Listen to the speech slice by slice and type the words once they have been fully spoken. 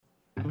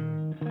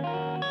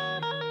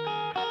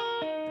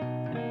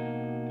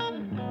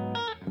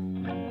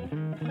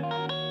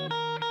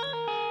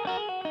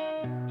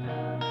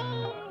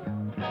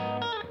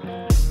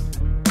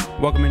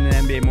Welcome into the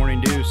NBA Morning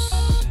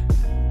Deuce.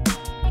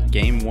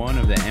 Game 1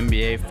 of the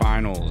NBA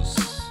Finals.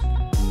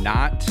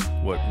 Not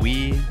what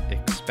we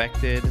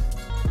expected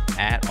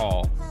at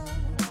all.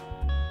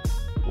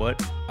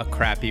 What a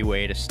crappy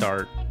way to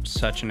start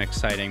such an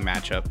exciting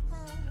matchup.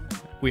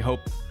 We hope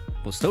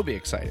will still be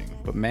exciting,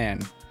 but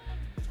man,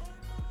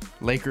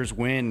 Lakers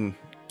win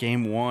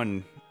Game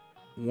 1,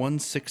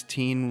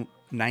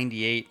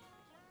 116-98.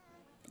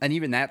 And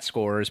even that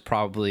score is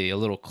probably a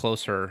little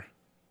closer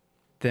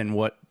than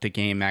what the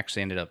game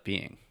actually ended up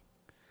being.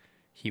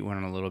 Heat went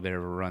on a little bit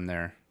of a run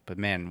there. But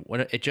man,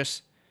 we'll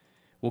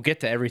get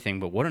to everything,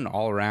 but what an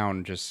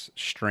all-around just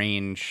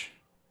strange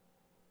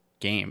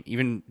game.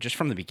 Even just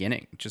from the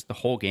beginning, just the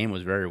whole game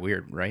was very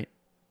weird, right?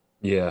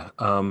 Yeah.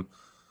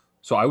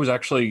 So I was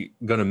actually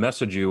going to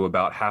message you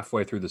about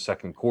halfway through the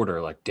second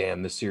quarter, like,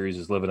 damn, this series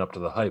is living up to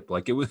the hype.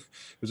 Like it was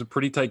a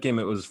pretty tight game.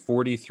 It was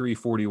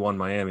 43-41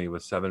 Miami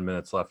with 7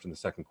 minutes left in the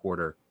second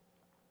quarter.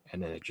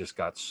 And then it just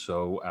got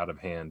so out of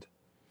hand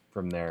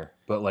from there.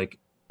 But like,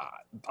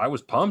 I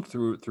was pumped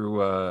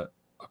through a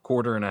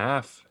quarter and a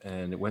half,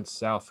 and it went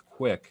south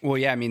quick. Well,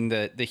 yeah, I mean,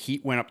 the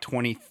Heat went up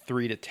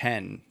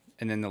 23-10,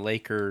 and then the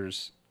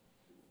Lakers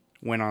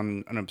went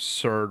on an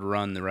absurd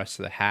run the rest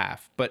of the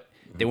half. But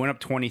they went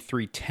up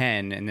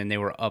 23-10, and then they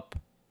were up.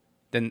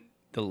 Then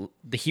the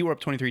Heat were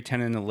up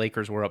 23-10, and the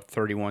Lakers were up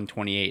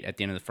 31-28 at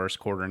the end of the first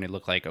quarter, and it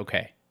looked like,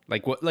 okay.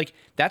 Like what? Like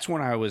that's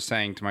when I was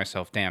saying to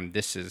myself, damn,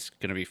 this is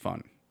going to be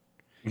fun.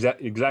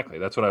 Exactly.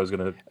 That's what I was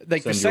going to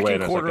like send the your way,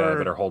 second and quarter, I was like, I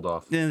better hold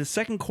off. The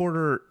second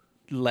quarter,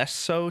 less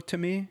so to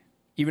me,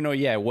 even though,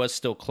 yeah, it was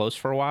still close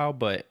for a while,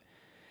 but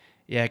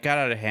yeah, it got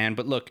out of hand.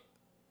 But look,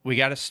 we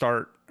got to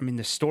start. I mean,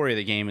 the story of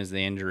the game is the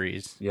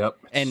injuries. Yep.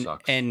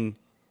 Sucks. And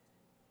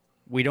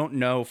we don't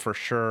know for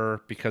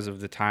sure because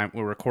of the time.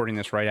 We're recording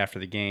this right after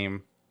the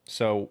game.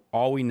 So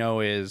all we know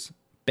is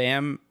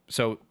Bam.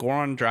 So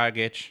Goran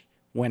Dragic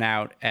went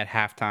out at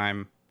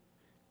halftime.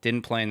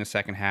 Didn't play in the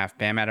second half.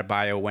 Bam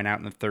Adebayo went out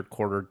in the third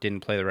quarter. Didn't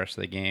play the rest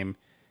of the game.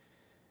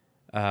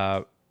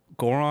 Bam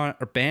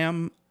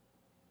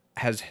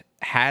has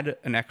had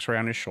an X-ray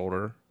on his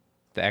shoulder.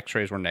 The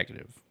X-rays were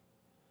negative.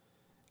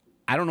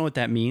 I don't know what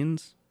that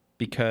means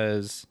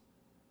because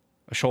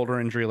a shoulder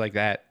injury like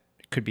that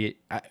could be,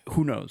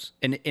 who knows?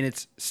 And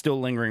it's still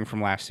lingering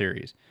from last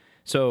series.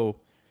 So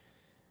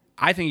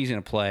I think he's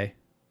going to play.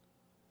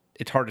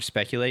 It's hard to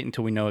speculate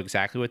until we know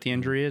exactly what the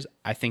injury is.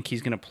 I think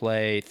he's going to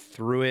play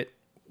through it.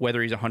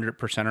 Whether he's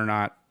 100% or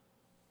not,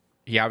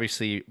 he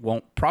obviously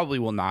probably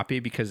will not be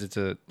because it's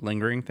a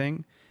lingering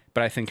thing,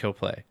 but I think he'll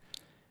play.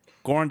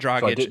 Goran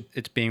Dragic,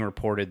 it's being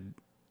reported,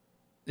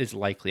 is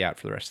likely out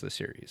for the rest of the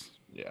series.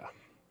 Yeah.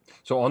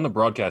 So on the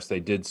broadcast, they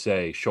did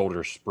say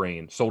shoulder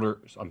strain for Bam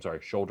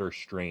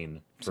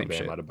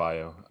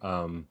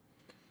Adebayo.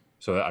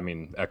 So, I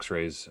mean,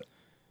 x-rays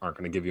aren't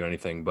going to give you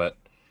anything, but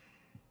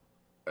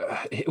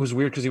it was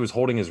weird because he was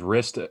holding his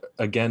wrist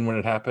again when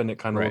it happened. It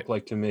kind of looked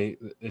like to me.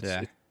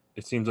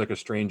 It seems like a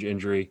strange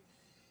injury.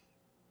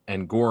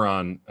 And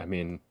Goran, I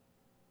mean,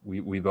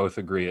 we both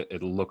agree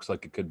it looks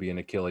like it could be an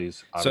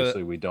Achilles.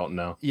 Obviously, we don't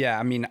know. Yeah,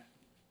 I mean,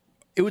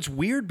 it was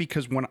weird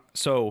because when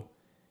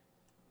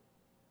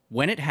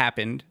it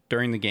happened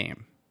during the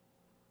game,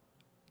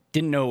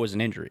 didn't know it was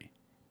an injury.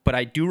 But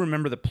I do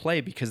remember the play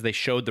because they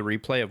showed the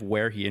replay of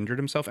where he injured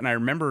himself. And I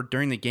remember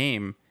during the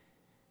game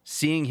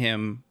seeing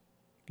him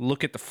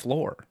look at the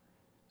floor.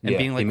 And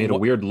being like, he made a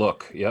weird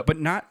look. Yep. But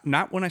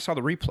not when I saw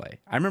the replay.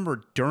 I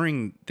remember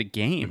during the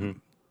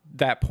game,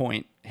 that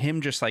point,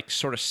 him just like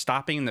sort of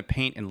stopping in the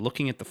paint and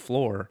looking at the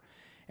floor.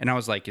 And I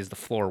was like, is the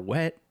floor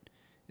wet?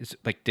 Is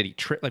like, did he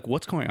trip? Like,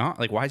 what's going on?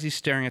 Like, why is he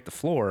staring at the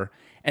floor?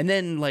 And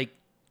then like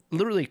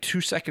literally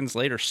 2 seconds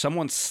later,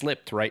 someone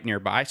slipped right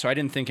nearby. So I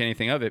didn't think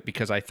anything of it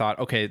because I thought,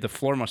 okay, the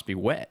floor must be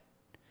wet.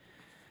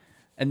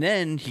 And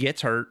then he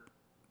gets hurt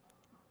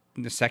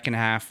in the second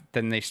half.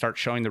 Then they start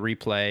showing the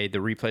replay. The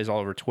replay's all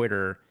over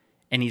Twitter.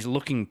 And he's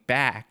looking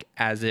back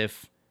as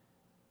if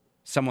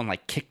someone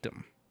like kicked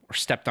him or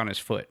stepped on his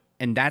foot.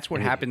 And that's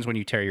what happens when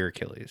you tear your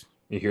Achilles.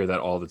 You hear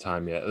that all the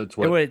time. Yeah. It's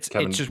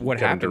just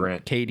what happened.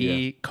 Durant.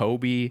 KD,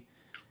 Kobe.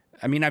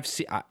 I mean, I've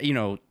seen,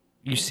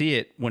 you see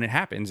it when it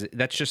happens.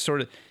 That's just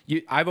sort of,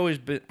 I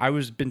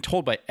was been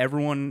told by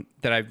everyone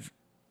that I've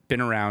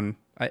been around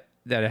that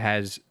it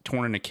has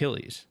torn an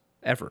Achilles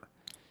ever,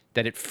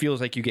 that it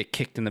feels like you get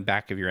kicked in the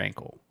back of your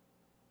ankle,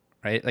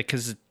 right? Like,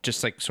 cause it's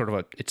just like sort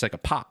of it's like a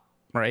pop.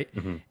 Right.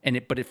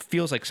 But it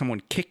feels like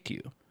someone kicked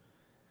you.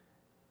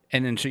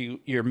 And then so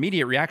your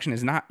immediate reaction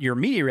is not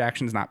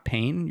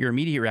pain. Your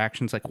immediate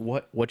reaction is like,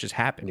 what just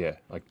happened? Yeah.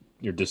 Like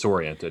you're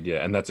disoriented. Yeah.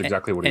 And that's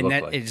exactly what it looked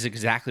like. And that is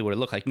exactly what it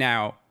looked like.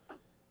 Now,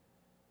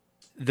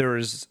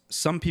 there's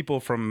some people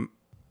from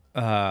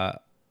 5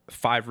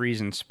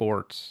 Reasons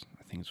Sports,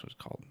 I think it's what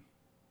it's called.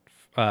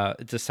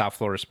 It's a South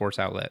Florida sports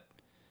outlet.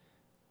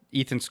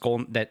 Ethan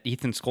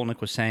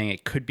Skolnick was saying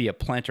it could be a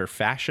plantar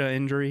fascia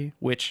injury,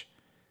 which,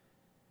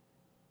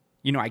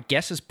 I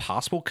guess is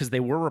possible because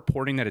they were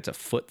reporting that it's a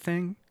foot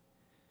thing,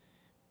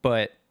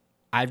 but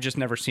I've just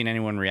never seen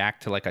anyone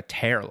react to like a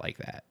tear like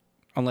that,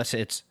 unless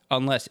it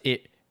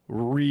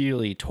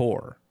really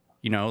tore.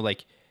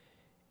 Like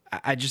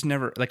I just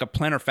never, like a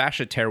plantar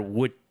fascia tear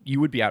you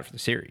would be out for the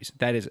series.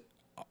 That is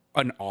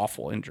an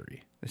awful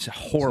injury. It's a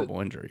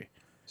horrible injury.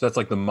 So that's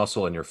like the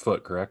muscle in your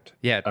foot, correct?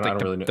 Yeah, I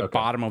don't really know. The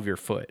bottom of your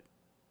foot.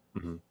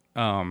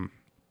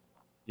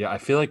 Yeah, I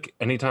feel like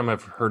anytime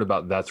I've heard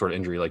about that sort of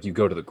injury, like you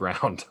go to the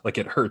ground, like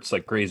it hurts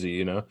like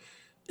crazy,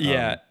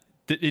 Yeah,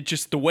 it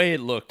just the way it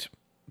looked.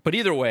 But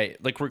either way,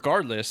 like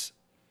regardless,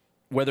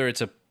 whether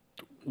it's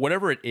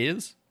whatever it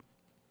is,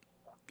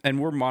 and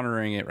we're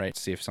monitoring it, right?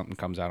 See if something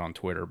comes out on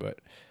Twitter, but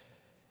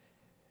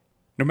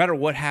no matter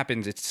what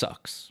happens, it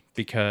sucks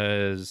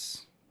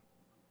because,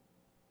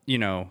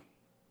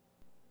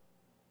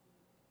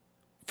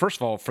 first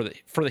of all, for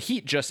the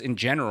Heat, just in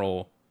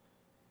general,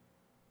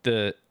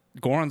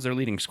 Goran's their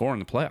leading scorer in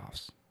the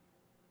playoffs.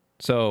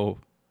 So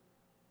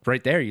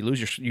right there, you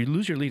lose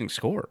your leading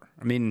scorer.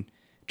 I mean,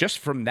 just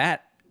from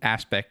that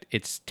aspect,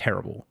 it's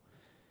terrible.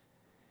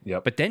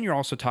 Yep. But then you're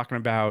also talking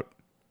about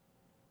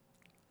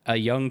a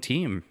young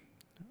team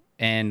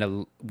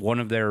and one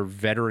of their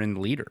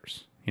veteran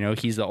leaders.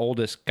 He's the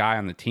oldest guy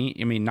on the team.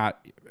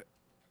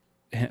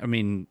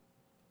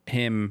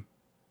 Him,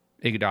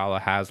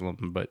 Iguodala,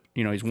 Haslam, but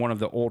he's one of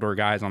the older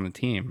guys on the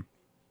team.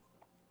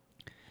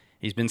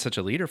 He's been such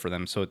a leader for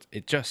them, so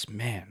it just,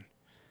 man,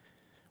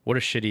 what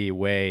a shitty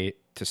way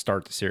to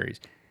start the series.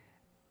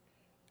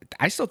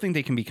 I still think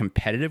they can be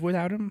competitive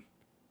without him,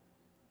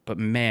 but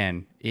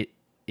man, it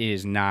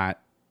is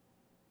not.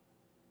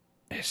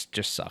 It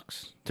just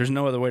sucks. There's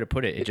no other way to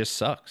put it. It just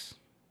sucks.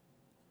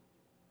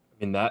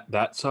 I mean,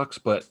 that sucks,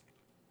 but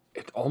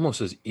it almost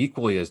is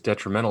equally as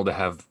detrimental to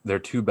have their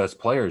two best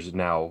players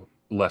now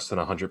less than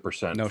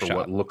 100% for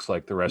what looks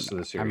like the rest of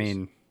the series. I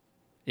mean,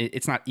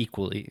 it's not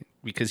equally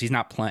because he's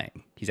not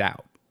playing. He's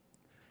out.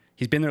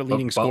 He's been their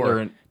leading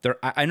scorer.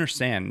 I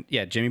understand.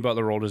 Yeah, Jimmy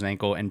Butler rolled his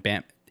ankle and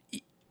Bam.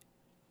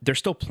 They're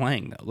still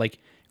playing, though. Like,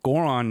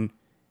 Goran,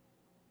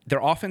 their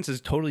offense is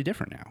totally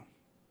different now.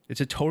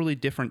 It's a totally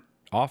different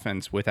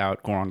offense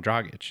without Goran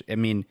Dragic. I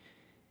mean,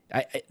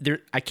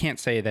 I can't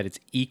say that it's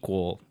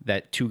equal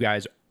that two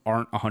guys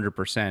aren't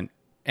 100%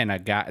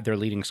 and their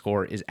leading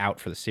scorer is out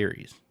for the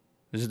series.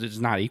 This is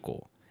not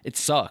equal. It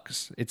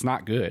sucks. It's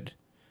not good.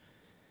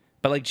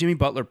 But like Jimmy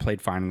Butler played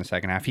fine in the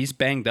second half. He's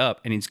banged up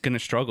and he's going to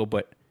struggle,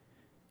 but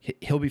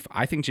he'll be.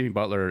 I think Jimmy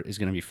Butler is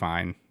going to be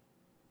fine.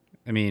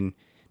 I mean,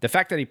 the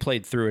fact that he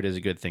played through it is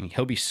a good thing.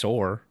 He'll be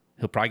sore.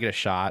 He'll probably get a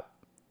shot.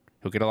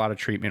 He'll get a lot of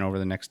treatment over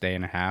the next day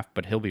and a half,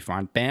 but he'll be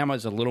fine. Bama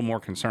is a little more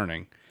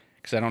concerning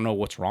because I don't know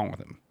what's wrong with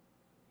him.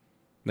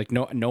 Like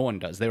no one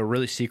does. They were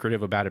really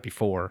secretive about it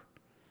before,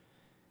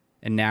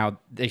 and now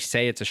they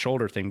say it's a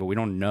shoulder thing, but we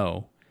don't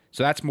know.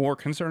 So that's more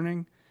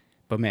concerning.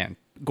 But man,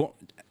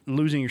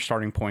 losing your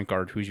starting point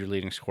guard, who's your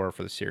leading scorer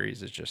for the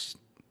series, is just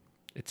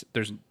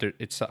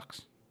it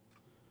sucks.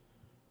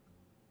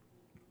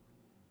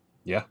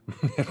 Yeah,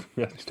 yeah,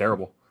 it's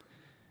terrible.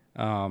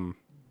 And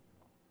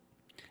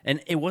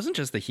it wasn't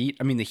just the Heat.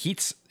 I mean, the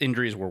Heat's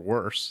injuries were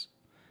worse.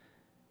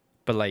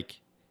 But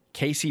like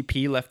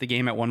KCP left the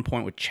game at one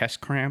point with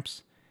chest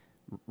cramps.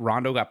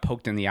 Rondo got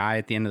poked in the eye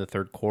at the end of the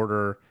third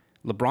quarter.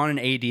 LeBron and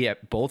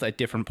AD both at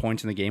different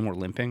points in the game were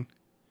limping.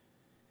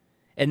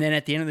 And then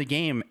at the end of the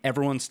game,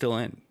 everyone's still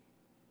in.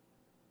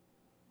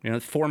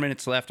 4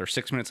 minutes left or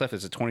 6 minutes left.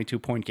 It's a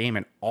 22-point game,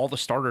 and all the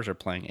starters are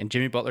playing. And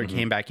Jimmy Butler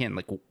came back in.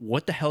 Like,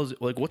 what the hell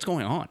what's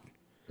going on?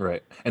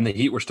 Right. And the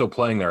Heat were still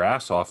playing their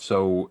ass off.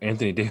 So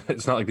Anthony Davis,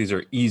 it's not like these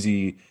are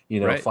easy,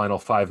 final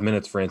 5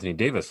 minutes for Anthony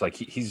Davis. Like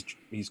he's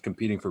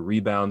competing for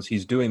rebounds.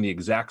 He's doing the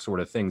exact sort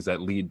of things that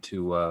lead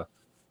to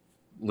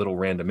little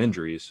random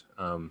injuries.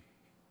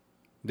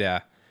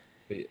 Yeah.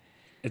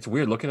 It's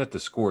weird looking at the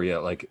score. Yeah.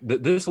 Like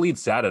this lead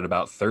sat at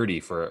about 30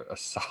 for a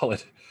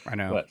solid,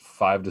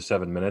 5 to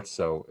 7 minutes.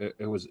 So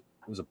it was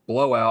a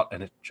blowout,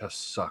 and it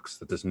just sucks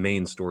that this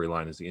main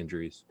storyline is the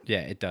injuries. Yeah,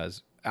 it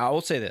does. I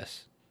will say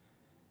this.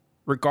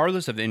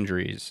 Regardless of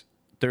injuries,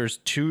 there's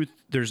just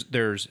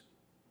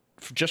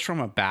from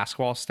a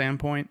basketball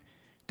standpoint,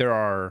 there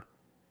are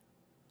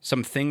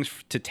some things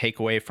to take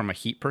away from a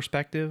Heat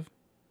perspective,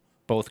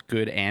 both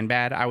good and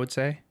bad, I would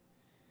say,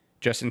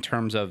 just in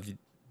terms of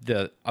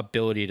the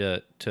ability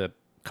to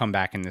come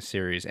back in this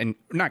series and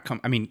not come.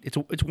 I mean,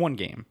 it's one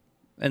game,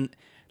 and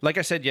like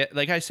I said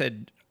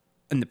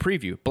in the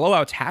preview,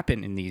 blowouts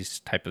happen in these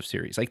type of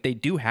series. Like they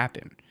do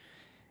happen,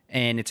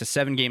 and it's a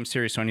 7-game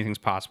series, so anything's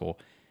possible.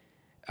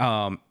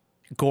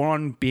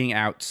 Goran being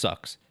out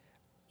sucks.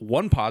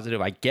 One positive,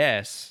 I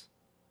guess,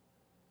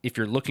 if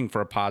you're looking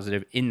for a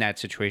positive in that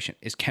situation,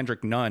 is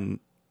Kendrick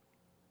Nunn,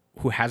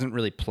 who hasn't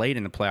really played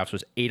in the playoffs,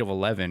 was 8 of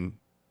 11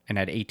 and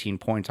had 18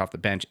 points off the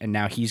bench, and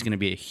now he's going to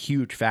be a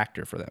huge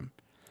factor for them.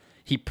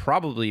 He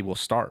probably will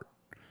start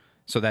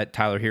so that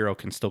Tyler Hero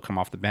can still come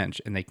off the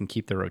bench and they can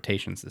keep their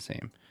rotations the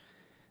same.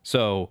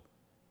 So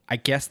I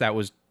guess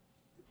that's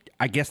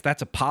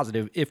a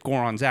positive if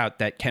Goran's out,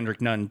 that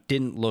Kendrick Nunn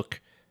didn't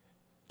look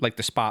like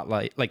the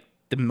spotlight, like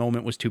the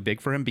moment was too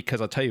big for him,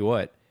 because I'll tell you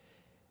what,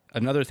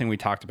 another thing we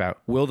talked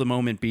about, will the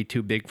moment be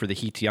too big for the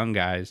Heat's young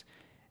guys?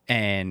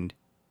 And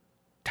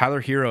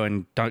Tyler Hero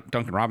and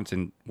Duncan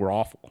Robinson were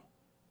awful.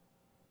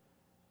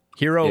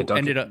 Hero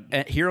ended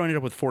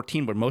up with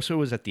 14, but most of it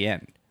was at the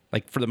end.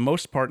 Like, for the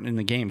most part in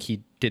the game,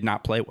 he did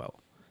not play well.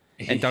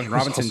 And Duncan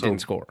Robinson didn't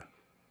score.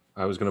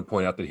 I was going to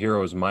point out that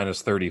Hero is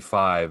minus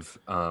 35.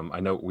 I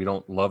know we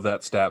don't love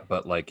that stat,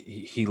 but like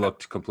he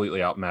looked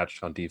completely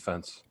outmatched on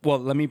defense. Well,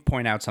 let me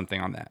point out something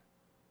on that.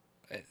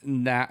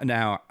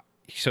 Now,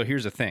 so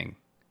here's the thing.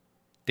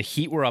 The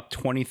Heat were up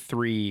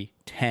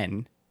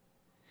 23-10,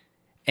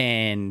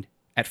 and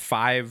at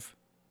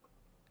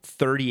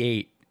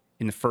 5:38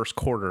 in the first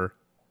quarter,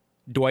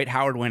 Dwight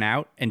Howard went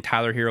out and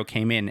Tyler Hero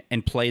came in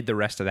and played the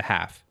rest of the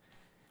half.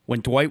 When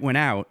Dwight went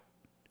out,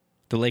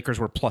 the Lakers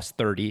were plus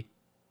 30,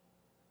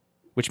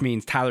 which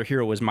means Tyler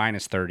Hero was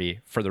minus 30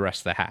 for the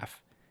rest of the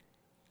half.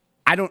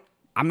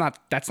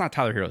 That's not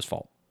Tyler Hero's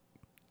fault.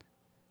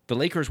 The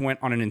Lakers went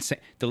on an insane,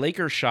 the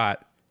Lakers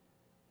shot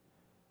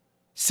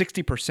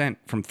 60%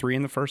 from three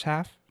in the first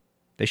half.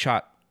 They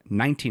shot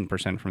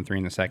 19% from three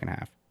in the second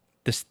half.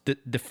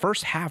 The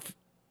first half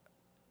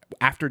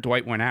after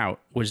Dwight went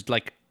out was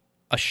like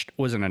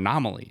was an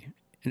anomaly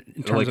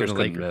in terms of the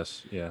Lakers.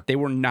 Miss. Yeah. They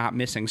were not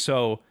missing.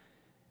 So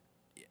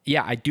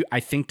yeah, I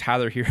think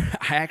Tyler Hero,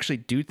 I actually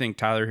do think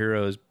Tyler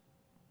Hero's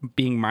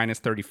being minus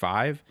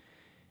 35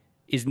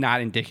 is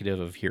not indicative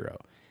of Hero.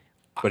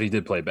 But he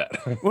did play bad.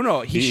 Well,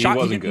 no, he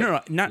wasn't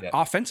good. Not yeah.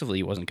 Offensively,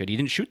 he wasn't good. He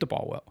didn't shoot the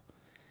ball well.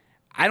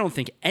 I don't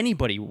think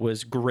anybody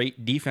was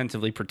great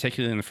defensively,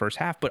 particularly in the first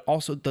half, but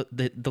also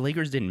the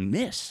Lakers didn't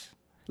miss.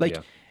 Like,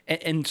 yeah.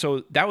 and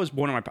so that was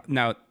one of my,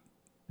 now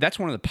that's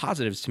one of the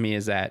positives to me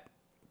is that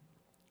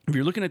if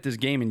you're looking at this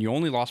game and you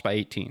only lost by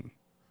 18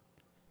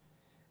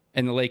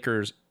 and the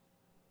Lakers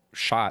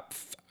shot,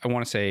 I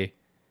want to say,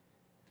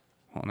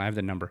 hold on, I have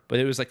the number, but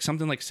it was like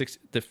something like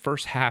the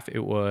first half,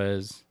 it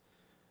was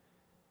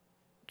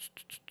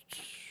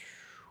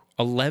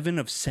 11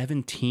 of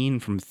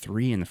 17 from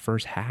three in the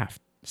first half,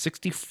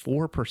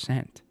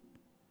 64%.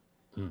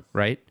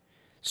 Right?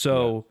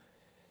 So,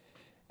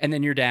 and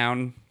then you're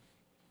down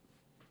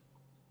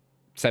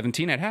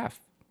 17 at half.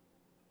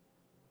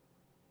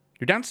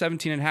 You're down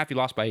 17 at half, you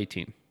lost by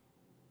 18.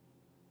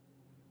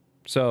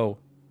 So,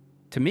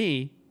 to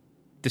me,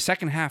 the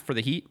second half for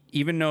the Heat,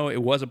 even though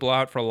it was a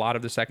blowout for a lot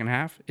of the second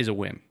half, is a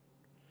win.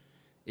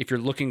 If you're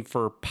looking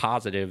for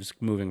positives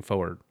moving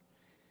forward.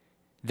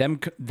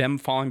 Them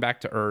falling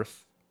back to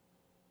earth,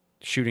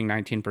 shooting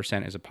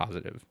 19% is a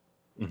positive.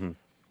 Mm-hmm.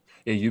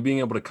 Yeah, you being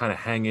able to kind of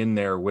hang in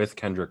there with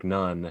Kendrick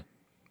Nunn,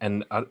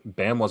 and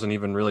Bam wasn't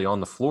even really on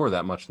the floor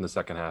that much in the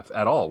second half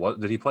at all.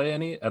 Did he play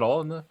any at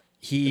all in the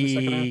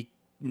second half?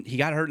 He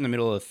got hurt in the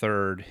middle of the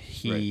third.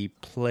 He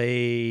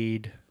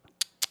played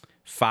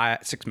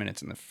 6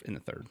 minutes in the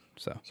third.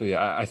 So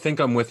yeah, I think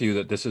I'm with you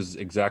that this is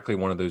exactly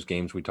one of those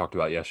games we talked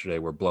about yesterday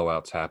where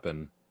blowouts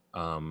happen.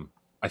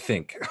 I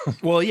think.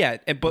 Well, yeah,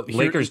 but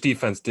Lakers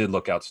defense did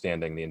look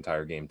outstanding the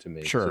entire game to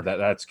me. Sure, so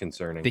that's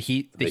concerning. The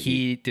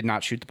Heat did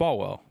not shoot the ball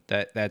well.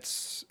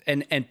 That's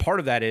and part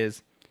of that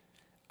is,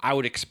 I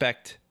would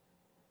expect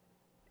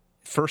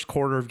first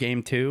quarter of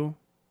game 2,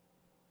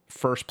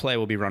 first play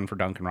will be run for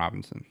Duncan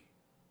Robinson.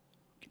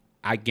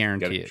 I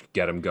guarantee it.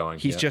 Get him going.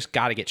 He's just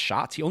got to get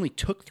shots. He only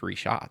took 3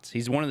 shots.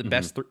 He's one of the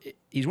best.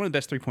 He's one of the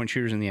best 3-point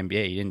shooters in the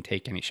NBA. He didn't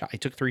take any shot. He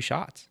took 3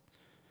 shots.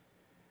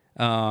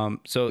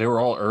 So they were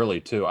all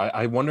early too.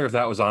 I wonder if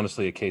that was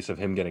honestly a case of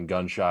him getting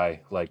gun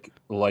shy. Like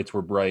the lights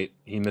were bright,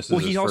 he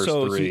misses his first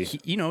 3.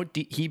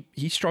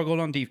 He struggled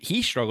on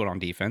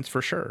defense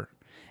for sure.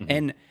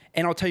 And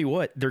I'll tell you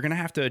what, they're gonna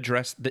have to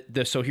address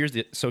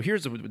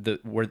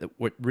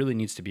what really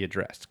needs to be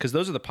addressed, because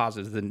those are the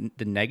positives.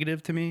 The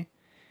negative to me,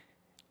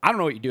 I don't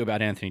know what you do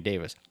about Anthony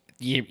Davis.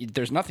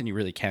 There's nothing you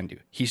really can do.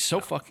 He's so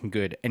fucking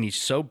good and he's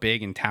so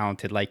big and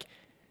talented. Like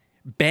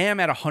Bam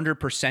at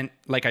 100%,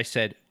 like I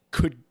said,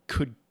 could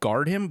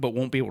guard him, but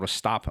won't be able to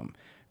stop him.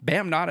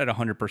 Bam not at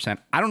 100%.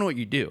 I don't know what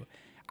you do.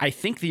 I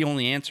think the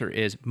only answer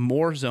is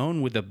more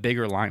zone with a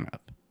bigger lineup.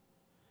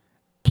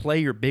 Play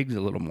your bigs a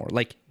little more.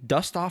 Like,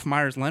 dust off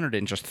Myers Leonard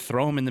and just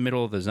throw him in the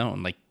middle of the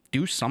zone. Like,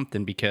 do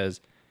something,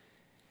 because,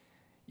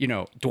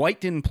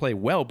 Dwight didn't play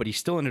well, but he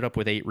still ended up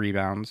with 8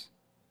 rebounds.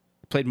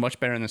 Played much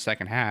better in the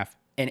second half.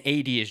 And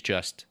AD is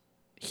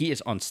he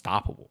is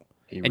unstoppable.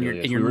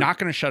 You're not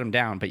going to shut him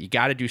down, but you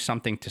got to do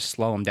something to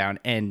slow him down.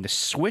 And the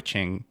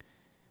switching,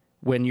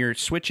 when you're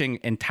switching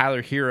and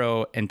Tyler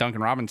Hero and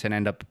Duncan Robinson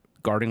end up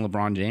guarding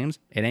LeBron James,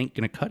 it ain't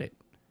going to cut it.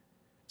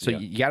 So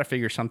you got to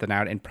figure something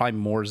out, and probably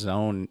more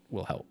zone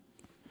will help.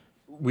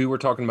 We were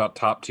talking about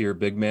top tier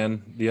big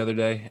man the other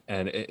day,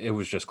 and it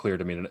was just clear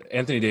to me.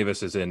 Anthony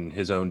Davis is in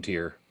his own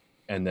tier,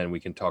 and then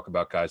we can talk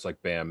about guys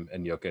like Bam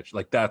and Jokic.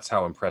 Like, that's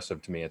how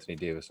impressive to me Anthony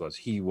Davis was.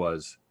 He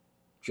was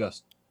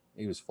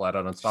flat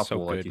out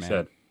unstoppable, like you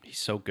said. He's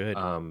so good.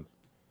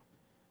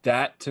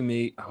 That to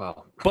me,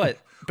 but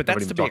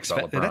that's to be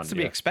expected. That's to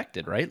be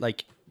expected, right?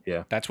 Like,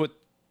 that's what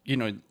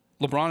LeBron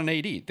and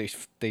AD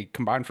they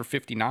combined for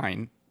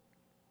 59.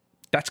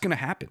 That's gonna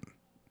happen.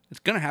 It's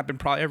gonna happen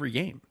probably every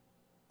game.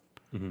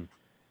 Mm-hmm.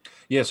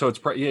 Yeah, so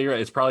you're right.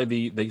 It's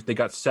probably they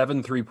got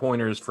 7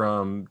 3-pointers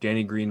from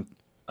Danny Green,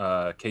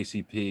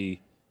 KCP,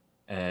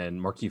 and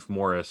Markieff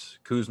Morris.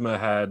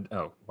 Kuzma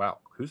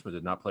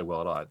did not play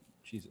well at all.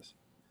 Jesus.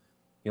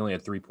 He only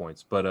had 3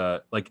 points.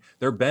 But like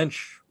their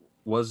bench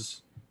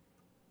was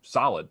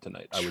solid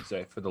tonight, I would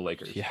say, for the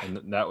Lakers. Yeah.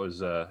 And that was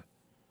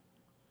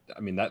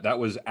that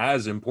was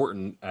as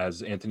important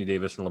as Anthony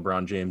Davis and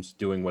LeBron James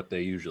doing what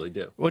they usually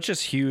do. Which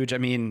is huge. I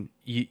mean,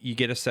 you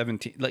get a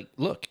 17. Like,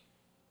 look,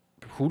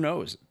 who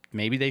knows?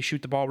 Maybe they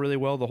shoot the ball really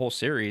well the whole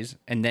series,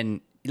 and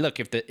then look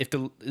if the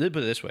let's put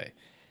it this way,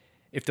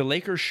 if the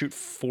Lakers shoot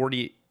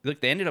 40,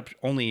 look, they ended up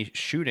only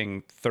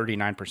shooting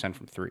 39%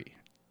 from three.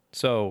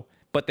 So,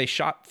 but they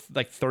shot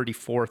like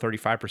 34,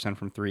 35%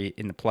 from three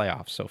in the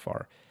playoffs so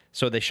far.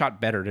 So they shot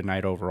better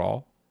tonight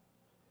overall.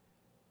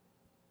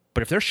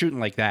 But if they're shooting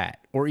like that,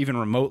 or even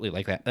remotely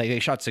like that, like they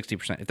shot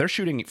 60%. If they're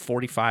shooting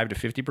 45 to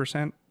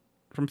 50%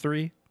 from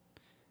three,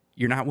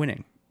 you're not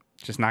winning.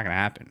 It's just not going to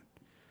happen.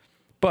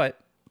 But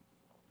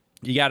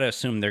you got to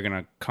assume they're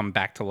going to come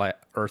back to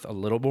earth a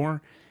little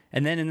more.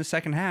 And then in the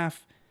second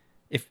half,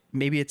 if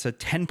maybe it's a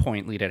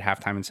 10-point lead at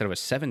halftime instead of a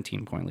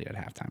 17-point lead at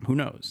halftime, who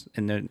knows?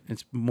 And then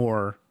it's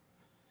more,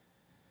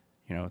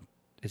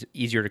 it's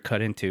easier to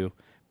cut into.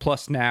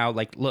 Plus now,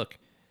 like, look,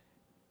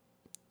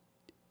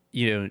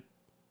 with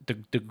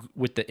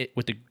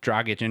the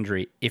Dragic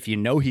injury, if you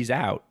know he's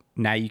out,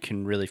 now you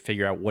can really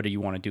figure out what do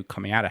you want to do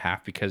coming out of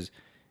half, because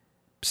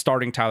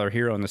starting Tyler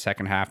Hero in the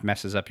second half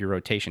messes up your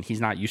rotation.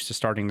 He's not used to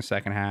starting the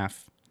second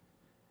half.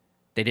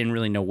 They didn't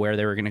really know where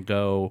they were going to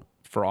go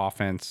for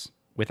offense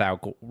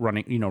without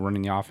running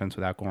the offense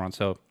without going on.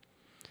 So,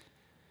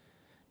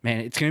 man,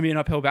 it's going to be an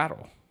uphill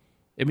battle.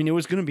 I mean, it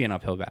was going to be an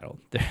uphill battle.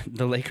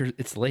 The Lakers,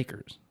 it's the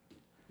Lakers.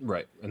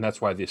 Right. And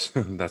that's why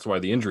that's why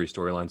the injury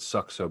storyline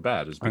sucks so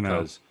bad, is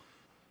because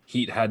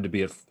Heat had to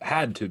be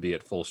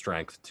at full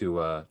strength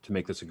to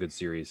make this a good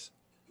series.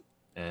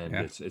 And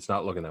it's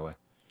not looking that way.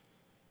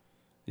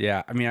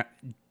 Yeah, I mean,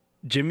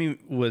 Jimmy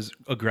was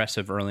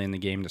aggressive early in the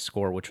game to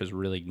score, which was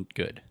really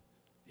good.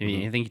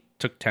 I think he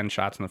took 10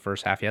 shots in the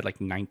first half. He had like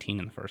 19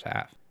 in the first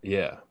half.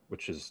 Yeah,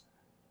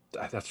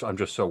 I'm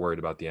just so worried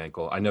about the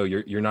ankle. I know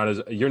you're not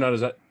as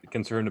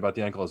concerned about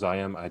the ankle as I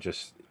am.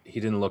 He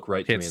didn't look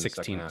right to me in the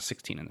second half.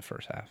 16 in the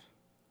first half.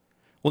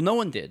 Well, no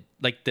one did.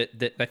 Like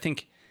I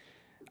think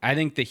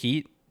the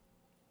Heat.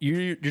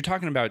 You're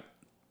talking about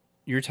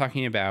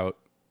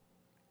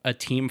a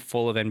team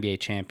full of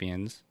NBA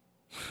champions.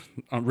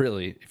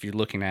 Really, if you're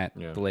looking at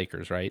the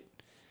Lakers, right?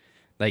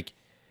 Like,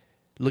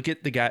 look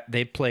at the guys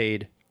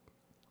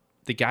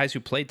who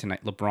played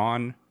tonight.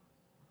 LeBron,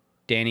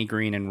 Danny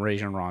Green, and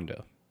Rajon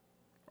Rondo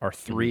are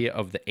 3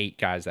 of the 8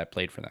 guys that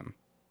played for them.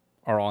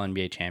 Are all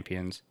NBA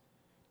champions.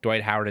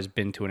 Dwight Howard has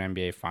been to an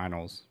NBA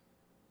Finals.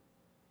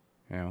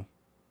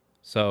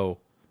 So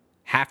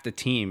half the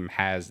team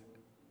has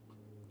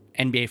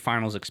NBA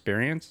Finals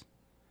experience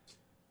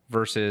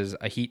versus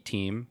a Heat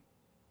team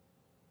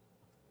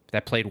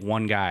that played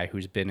one guy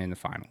who's been in the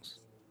finals.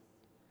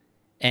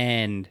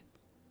 And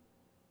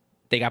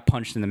they got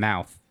punched in the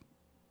mouth.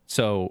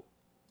 So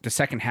the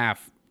second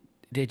half,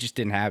 they just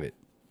didn't have it.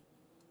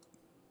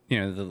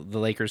 The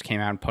Lakers came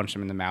out and punched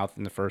them in the mouth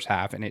in the first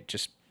half, and they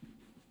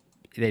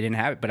didn't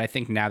have it. But I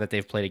think now that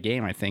they've played a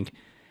game, I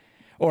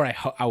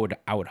would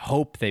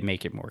hope they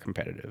make it more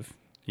competitive.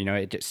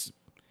 It just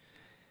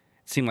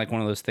seemed like one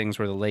of those things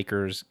where the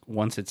Lakers,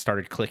 once it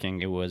started clicking,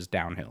 it was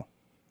downhill.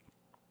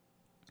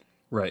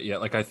 Right. Yeah.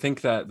 Like, I think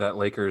that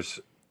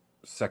Lakers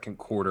second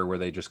quarter where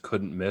they just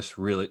couldn't miss,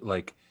 really,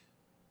 like,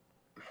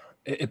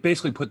 it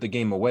basically put the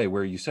game away,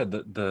 where you said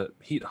that the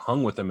Heat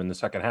hung with them in the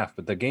second half,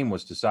 but the game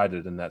was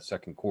decided in that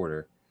second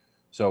quarter.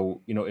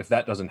 So, if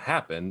that doesn't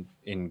happen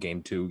in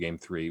game 2, game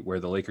 3, where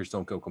the Lakers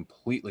don't go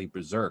completely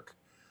berserk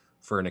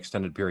for an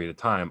extended period of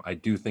time, I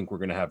do think we're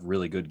going to have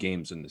really good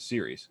games in the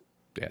series.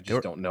 Yeah, I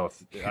just don't know if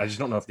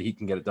the Heat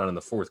can get it done in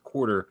the fourth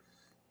quarter,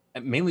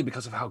 and mainly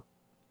because of how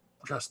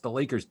just the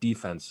Lakers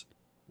defense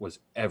was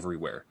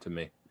everywhere to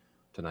me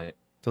tonight.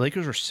 The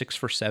Lakers were 6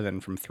 for 7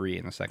 from 3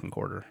 in the second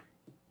quarter.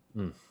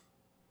 What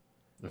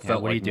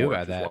do you do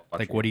about that?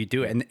 Like, what do you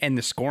do? And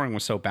the scoring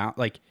was so bound.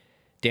 Like,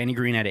 Danny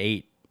Green had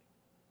 8,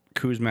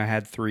 Kuzma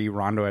had 3,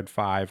 Rondo had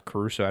 5,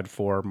 Caruso had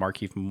 4,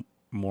 Markieff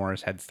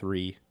Morris had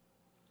 3.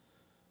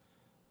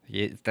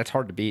 That's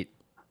hard to beat.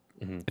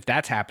 If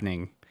that's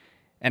happening.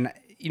 And,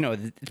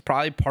 it's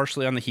probably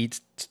partially on the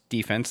Heat's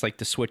defense. Like,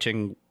 the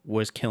switching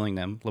was killing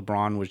them.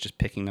 LeBron was just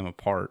picking them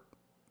apart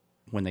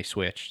when they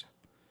switched.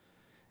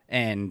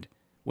 And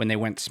when they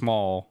went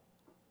small,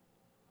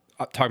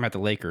 talking about the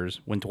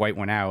Lakers, when Dwight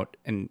went out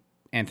and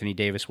Anthony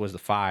Davis was the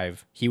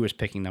 5, he was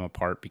picking them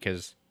apart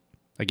because,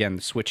 again,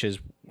 the switches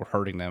were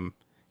hurting them.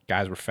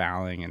 Guys were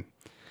fouling. And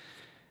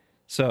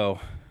so,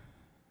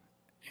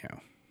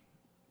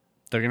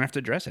 they're going to have to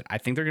address it. I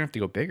think they're going to have to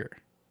go bigger.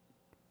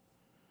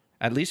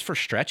 At least for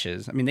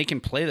stretches. I mean, they can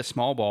play the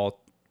small ball,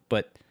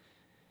 but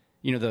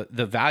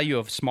the value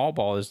of small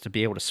ball is to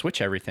be able to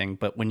switch everything.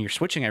 But when you're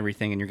switching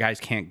everything and your guys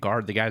can't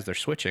guard the guys they're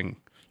switching,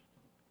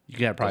 you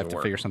gotta probably have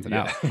to figure something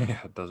out. Yeah,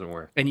 it doesn't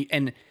work.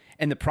 And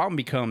the problem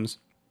becomes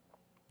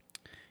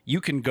you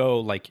can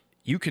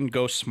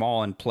go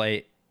small and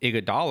play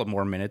Iguodala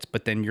more minutes,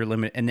 but then you're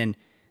limited.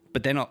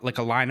 But then like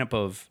a lineup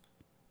of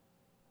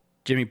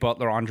Jimmy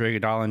Butler, Andre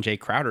Iguodala, and Jay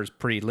Crowder is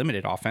pretty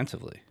limited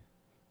offensively.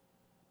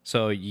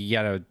 So you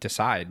got to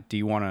decide: do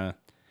you want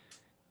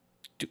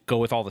to go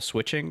with all the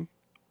switching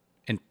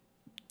and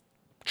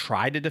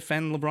try to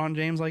defend LeBron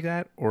James like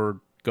that,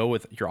 or go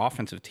with your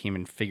offensive team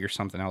and figure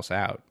something else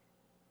out?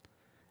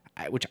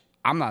 Which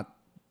I'm not.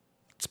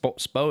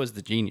 Spo is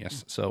the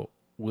genius, so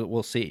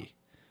we'll see.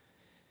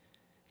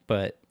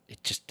 But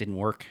it just didn't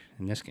work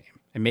in this game,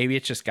 and maybe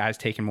it's just guys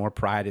taking more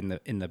pride in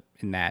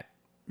that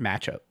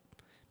matchup.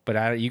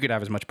 But you could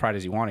have as much pride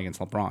as you want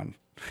against LeBron.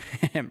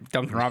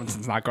 Duncan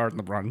Robinson's not guarding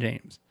LeBron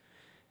James.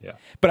 Yeah.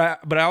 But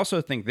I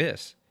also think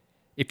this: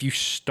 if you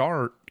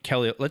start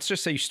Kelly, let's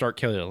just say you start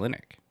Kelly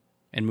Olynyk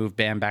and move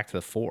Bam back to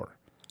the 4,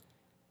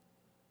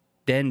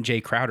 then Jay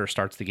Crowder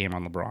starts the game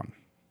on LeBron.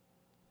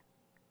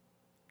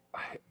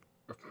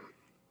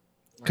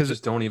 I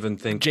just don't even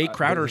think Jay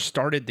Crowder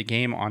started the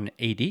game on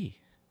AD,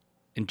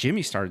 and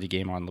Jimmy started the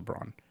game on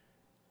LeBron.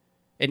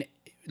 And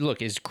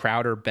look, is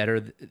Crowder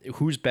better?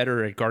 Who's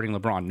better at guarding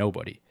LeBron?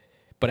 Nobody.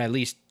 But at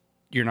least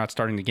you're not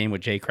starting the game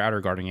with Jay Crowder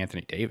guarding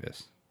Anthony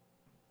Davis.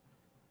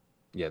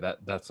 Yeah,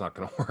 that's not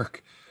going to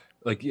work.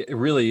 Like, it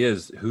really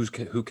is who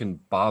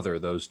can bother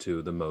those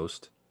two the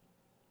most,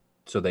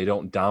 so they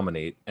don't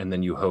dominate, and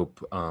then you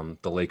hope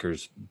the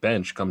Lakers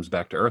bench comes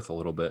back to earth a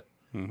little bit.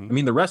 Mm-hmm. I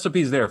mean, the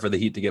recipe's there for the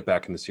Heat to get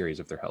back in the series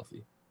if they're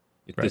healthy.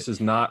 Right. This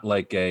is not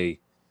like the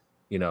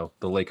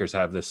Lakers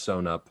have this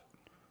sewn up,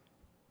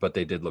 but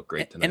they did look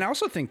great tonight. And I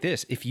also think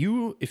this: if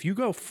you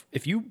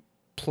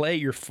play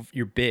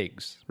your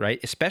bigs,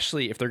 right,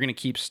 especially if they're going to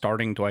keep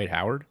starting Dwight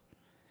Howard,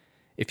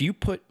 if you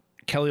put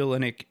Kelly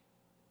Olynyk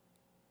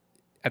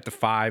at the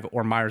 5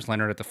 or Myers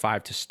Leonard at the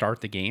 5 to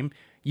start the game,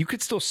 you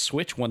could still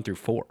switch 1 through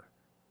 4.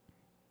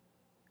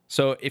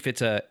 So if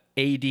it's a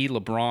AD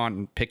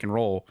LeBron pick and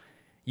roll,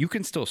 you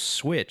can still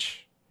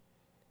switch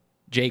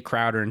Jay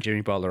Crowder and Jimmy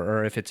Butler,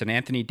 or if it's an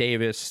Anthony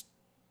Davis,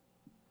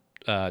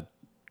 whoever,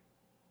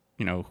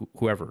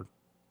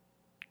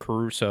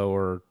 Caruso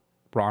or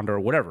Rondo or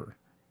whatever.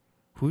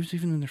 Who's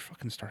even in their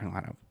fucking starting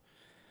lineup?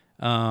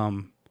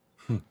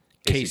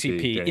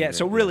 KCP. Yeah,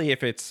 so really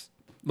if it's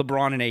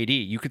LeBron and AD,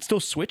 you could still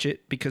switch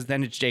it because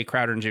then it's Jay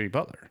Crowder and Jimmy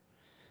Butler.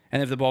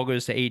 And if the ball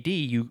goes to AD,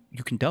 you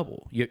can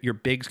double. Your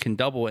bigs can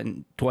double,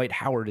 and Dwight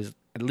Howard is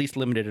at least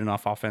limited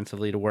enough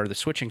offensively to where the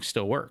switching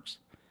still works.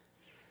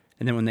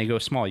 And then when they go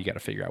small, you got to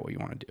figure out what you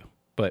want to do.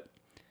 But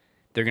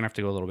they're going to have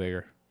to go a little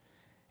bigger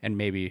and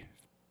maybe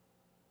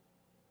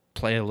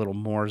play a little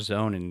more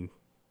zone and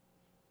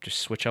just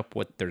switch up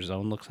what their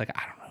zone looks like.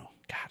 I don't know.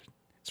 God,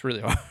 it's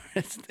really hard.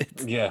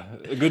 Yeah.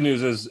 The good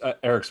news is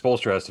Eric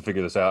Spoelstra has to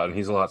figure this out, and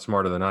he's a lot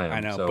smarter than I am.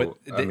 I know. So,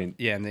 but and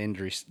the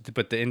injuries,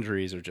 but the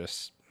injuries are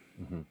just,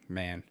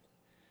 man.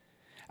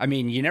 I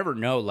mean, you never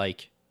know.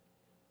 Like,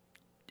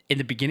 in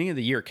the beginning of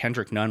the year,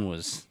 Kendrick Nunn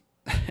was,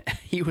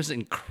 he was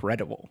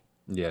incredible.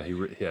 Yeah,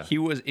 he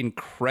was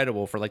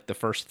incredible for like the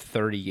first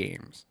 30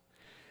 games.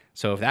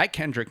 So if that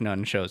Kendrick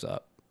Nunn shows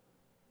up,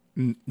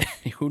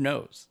 who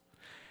knows?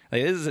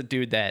 Like, this is a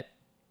dude that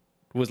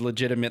was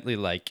legitimately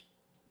like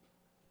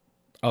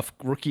a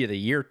rookie of the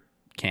year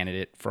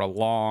candidate for a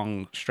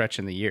long stretch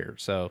in the year.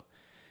 So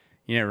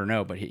you never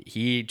know. But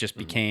he just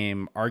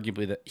became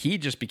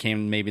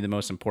became maybe the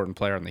most important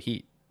player on the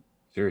Heat.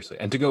 Seriously,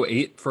 and to go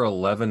 8 for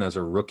 11 as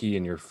a rookie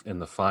in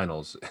the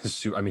finals,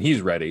 I mean,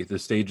 he's ready. The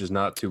stage is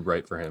not too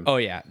bright for him. Oh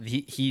yeah,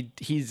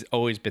 he's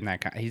always been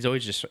that kind. He's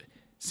always just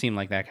seemed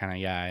like that kind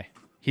of guy.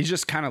 He's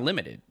just kind of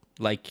limited.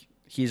 Like,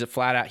 he's a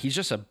flat out. He's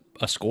just a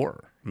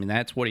scorer. I mean,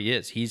 that's what he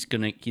is. He's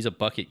a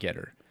bucket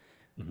getter.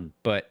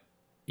 But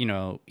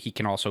he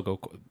can also go.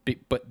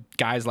 But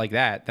guys like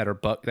that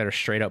are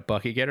straight up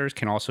bucket getters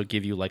can also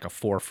give you like a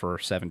 4 for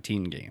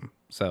 17 game.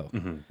 So.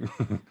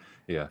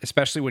 Yeah,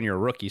 especially when you're a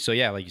rookie. So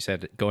yeah, like you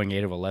said, going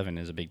 8 of 11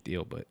 is a big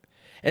deal. But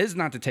it is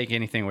not to take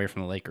anything away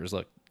from the Lakers.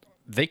 Look,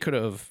 there could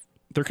have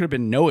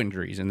been no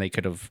injuries and they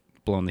could have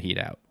blown the Heat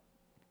out.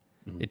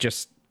 It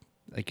just,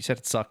 like you said,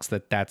 it sucks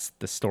that that's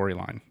the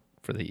storyline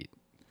for the Heat.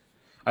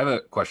 I have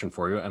a question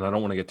for you, and I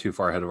don't want to get too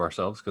far ahead of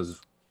ourselves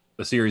because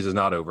the series is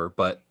not over.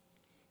 But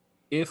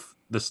if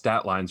the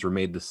stat lines were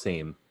made the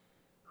same,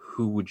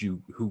 who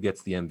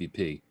gets the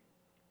MVP?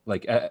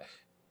 Like,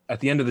 at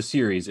the end of the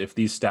series, if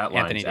these stat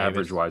lines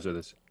average-wise are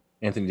this,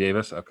 Anthony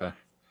Davis, okay,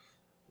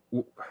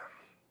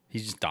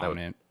 he's just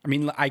dominant. I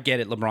mean, I get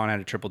it. LeBron had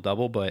a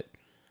triple-double, but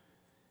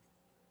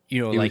he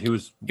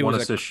was one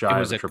assist shy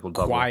of a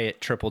triple-double.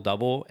 Quiet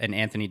triple-double, and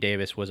Anthony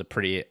Davis was a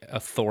pretty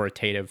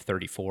authoritative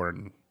 34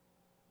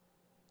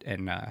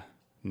 and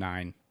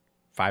 9,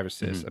 5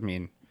 assists. I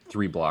mean,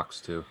 3 blocks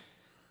too.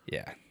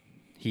 Yeah,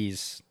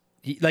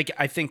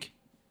 I think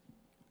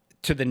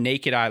to the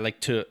naked eye,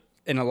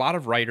 and a lot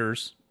of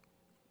writers.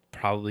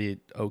 Probably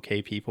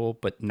okay people,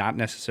 but not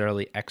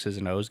necessarily X's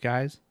and O's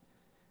guys.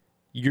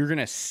 You're going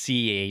to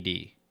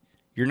see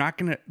AD.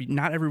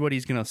 Not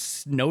everybody's going to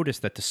notice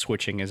that the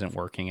switching isn't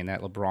working and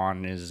that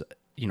LeBron is,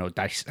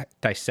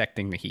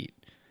 dissecting the Heat.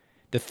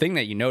 The thing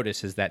that you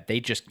notice is that they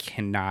just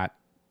cannot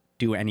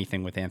do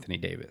anything with Anthony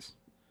Davis.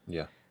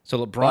 Yeah.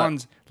 So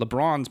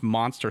LeBron's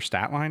monster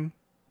stat line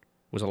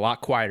was a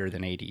lot quieter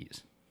than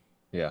AD's.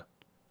 Yeah.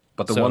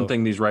 But the one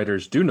thing these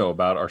writers do know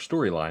about are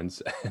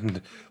storylines,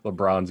 and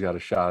LeBron's got a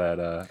shot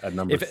at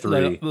number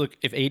 3. Look,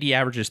 if AD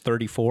averages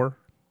 34,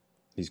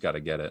 he's got to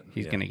get it.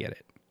 He's going to get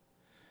it.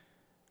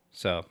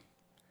 So,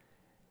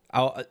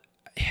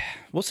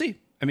 we'll see.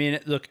 I mean,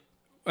 look,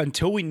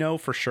 until we know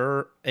for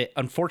sure.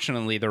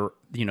 Unfortunately,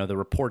 the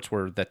reports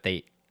were that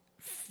they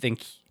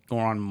think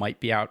Goran might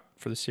be out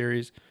for the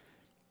series.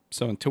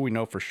 So until we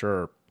know for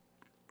sure,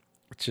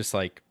 it's just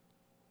like,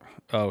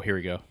 oh, here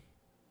we go.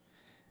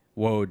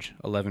 Woj,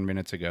 11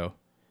 minutes ago.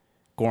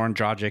 Goran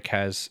Dragic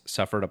has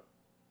suffered a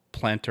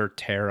plantar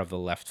tear of the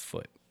left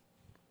foot.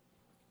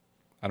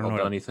 I don't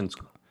know. Ethan's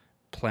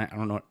I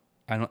don't know.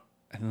 I don't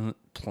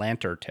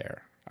plantar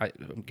tear. I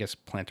guess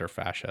plantar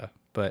fascia,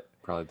 but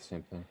probably the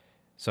same thing.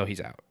 So he's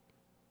out.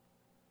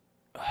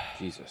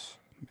 Jesus,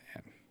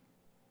 man.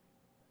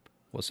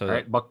 Well, so all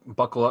right,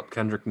 buckle up,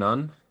 Kendrick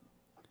Nunn.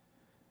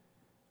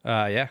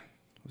 Yeah.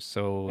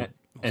 So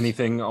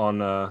anything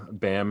on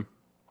Bam?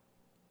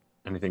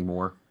 Anything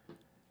more?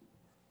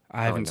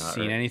 I haven't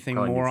seen anything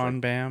more on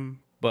Bam,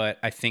 but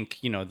I think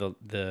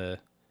the.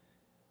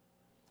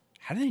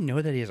 How do they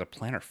know that he has a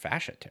plantar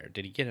fascia tear?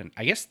 Did he get an?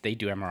 I guess they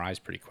do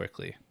MRIs pretty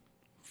quickly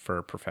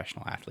for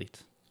professional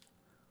athletes.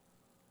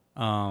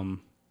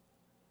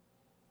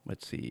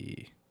 Let's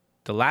see.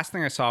 The last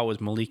thing I saw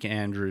was Malika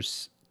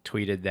Andrews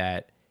tweeted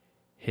that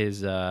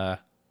his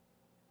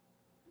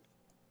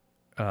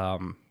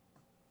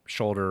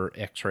shoulder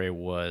X-ray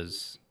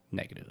was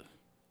negative.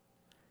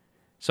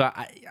 So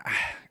I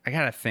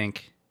gotta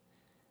think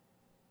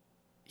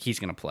he's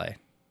gonna play.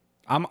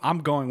 I'm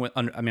going with.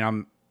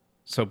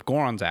 So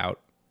Goran's out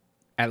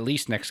at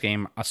least next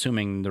game,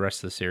 assuming the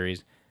rest of the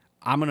series.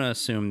 I'm gonna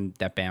assume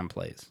that Bam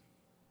plays.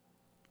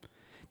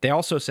 They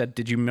also said,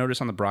 did you notice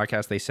on the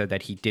broadcast they said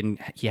that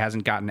he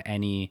hasn't gotten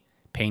any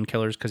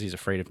painkillers because he's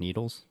afraid of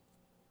needles?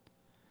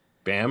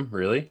 Bam,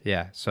 really?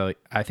 Yeah, so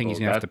I think he's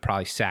gonna have to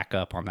probably sack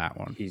up on that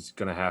one. He's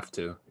gonna have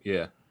to,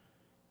 yeah.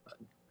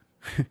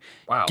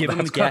 Wow, give him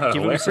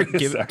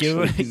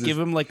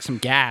like some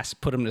gas,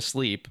 put him to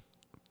sleep.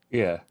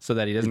 Yeah, so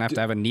that he doesn't have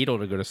to have a needle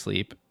to go to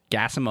sleep.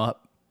 Gas him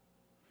up,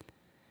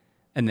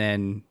 and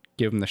then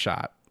give him the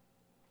shot.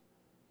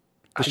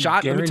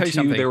 Let me tell you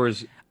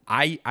something.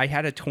 I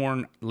had a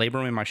torn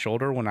labrum in my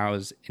shoulder when I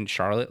was in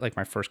Charlotte, like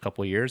my first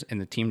couple of years,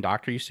 and the team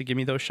doctor used to give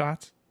me those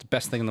shots. It's the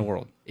best thing in the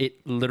world.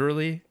 It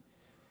literally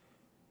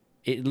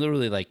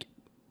like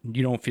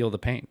you don't feel the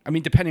pain. I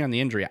mean, depending on the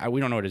injury, we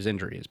don't know what his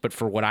injury is, but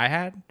for what I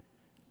had,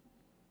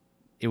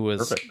 it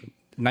was perfect.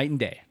 Night and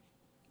day.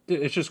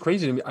 It's just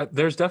crazy to me.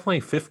 There's definitely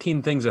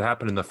 15 things that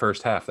happened in the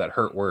first half that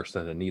hurt worse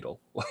than a needle.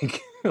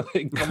 Like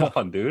come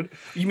on, dude.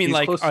 You mean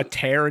like a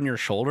tear in your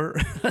shoulder?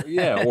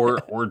 Yeah,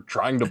 or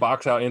trying to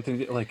box out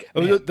Anthony. Like,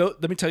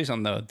 let me tell you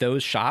something though.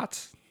 Those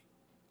shots,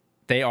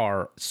 they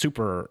are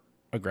super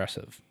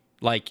aggressive.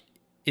 Like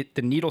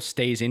the needle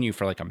stays in you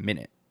for like a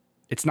minute.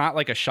 It's not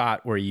like a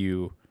shot where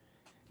you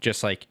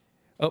just like,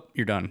 oh,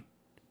 you're done.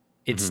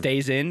 It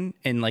stays in,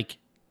 and like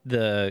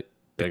the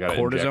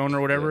cortisone or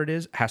whatever it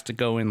is has to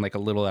go in like a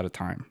little at a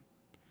time.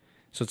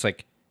 So it's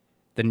like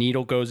the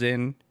needle goes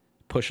in,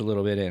 push a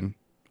little bit in,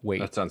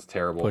 wait. That sounds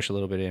terrible. Push a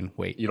little bit in,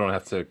 wait. You don't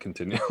have to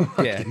continue.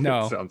 Yeah,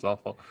 no. It sounds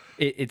awful.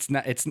 It's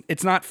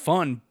not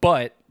fun,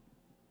 but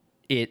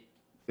it's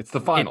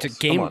the finals. It's a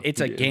game. It's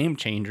a game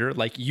changer.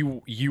 Like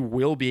you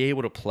will be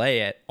able to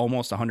play at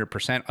almost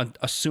 100%,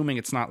 assuming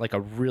it's not like a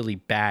really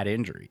bad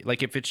injury.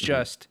 Like if it's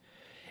just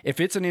if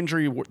it's an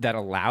injury that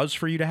allows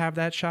for you to have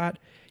that shot,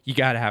 you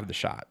got to have the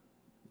shot.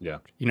 Yeah.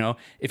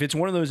 If it's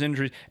one of those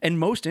injuries, and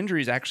most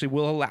injuries actually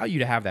will allow you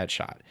to have that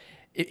shot.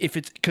 If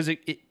it's because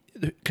if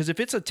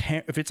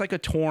it's like a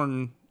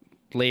torn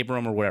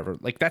labrum or whatever,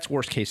 like that's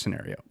worst case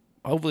scenario.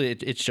 Hopefully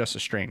it's just a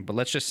strain, but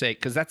let's just say,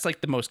 because that's like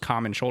the most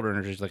common shoulder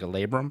injury is like a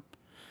labrum.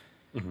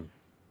 Mm-hmm.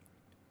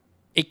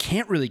 It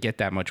can't really get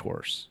that much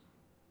worse.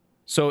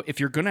 So if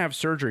you're going to have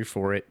surgery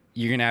for it,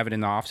 you're going to have it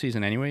in the off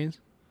season anyways.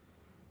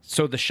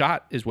 So the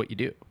shot is what you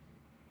do.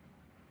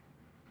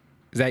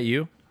 Is that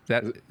you?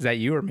 Is that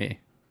you or me?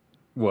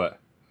 What?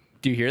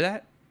 Do you hear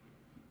that?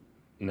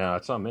 No,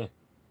 it's not me.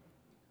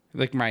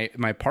 Like my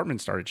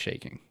apartment started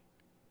shaking.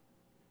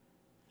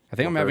 I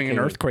think I'm having an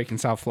earthquake in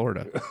South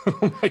Florida.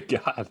 Oh my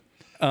God.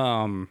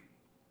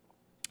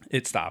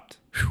 It stopped.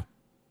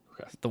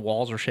 Okay. The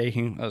walls were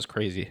shaking. That was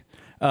crazy.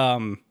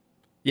 Yeah,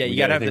 you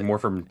gotta have more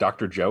from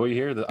Dr. Joey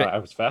here. I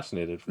was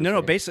fascinated.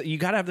 No, basically you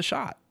gotta have the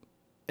shot.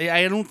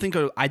 I don't think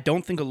a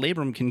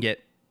labrum can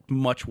get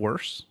much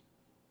worse,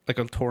 like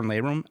a torn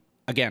labrum.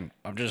 Again,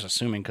 I'm just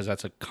assuming because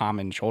that's a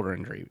common shoulder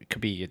injury. It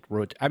could be it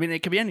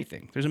could be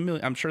anything.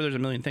 I'm sure there's a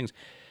million things.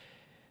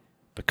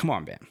 But come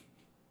on, man.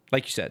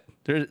 Like you said,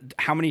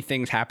 how many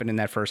things happened in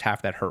that first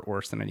half that hurt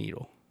worse than a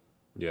needle?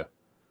 Yeah.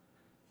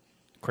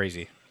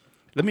 Crazy.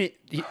 Two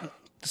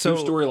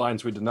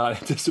storylines we did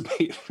not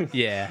anticipate.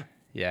 Yeah.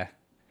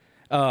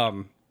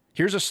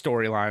 Here's a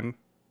storyline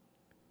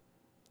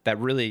that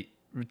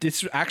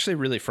this actually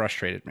really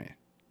frustrated me.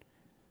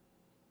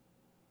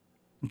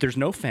 there's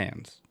no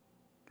fans,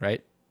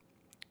 right?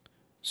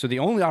 So the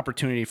only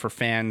opportunity for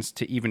fans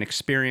to even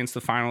experience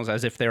the finals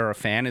as if they're a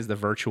fan is the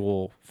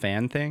virtual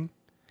fan thing.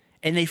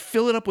 And they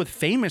fill it up with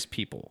famous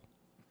people.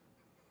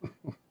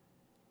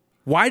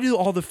 Why do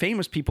all the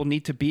famous people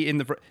need to be in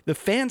the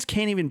fans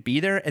can't even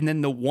be there, and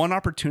then the one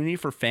opportunity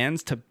for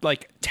fans to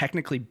like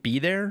technically be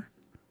there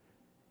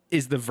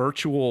is the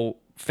virtual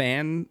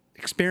fan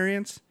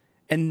experience,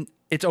 and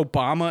it's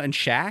Obama and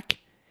Shaq,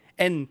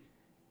 and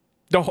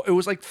it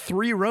was like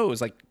 3 rows.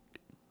 Like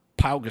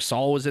Pau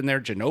Gasol was in there,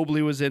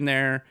 Ginobili was in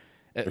there.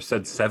 They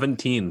said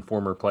 17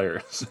 former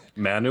players.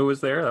 Manu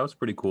was there. That was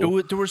pretty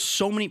cool. There were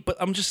so many, but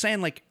I'm just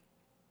saying, like,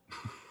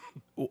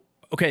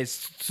 okay,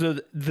 so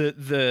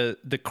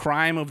the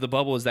crime of the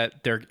bubble is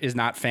that there is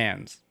not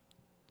fans.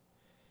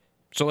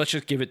 So let's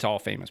just give it to all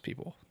famous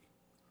people.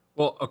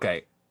 Well,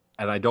 okay,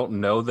 and I don't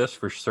know this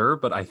for sure,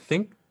 but I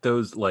think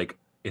those, like,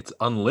 it's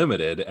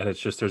unlimited, and it's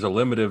just there's a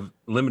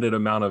limited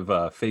amount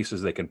of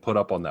faces they can put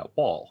up on that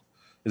wall.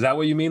 Is that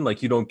what you mean? Like,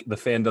 the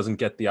fan doesn't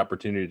get the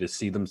opportunity to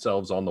see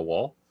themselves on the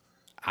wall?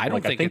 I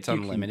don't think it's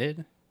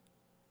unlimited.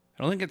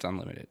 I don't think it's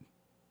unlimited.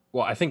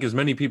 Well, I think as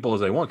many people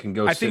as they want can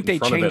go sit in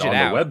front of it on the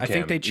webcam. I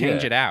think they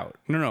change it out.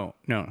 No.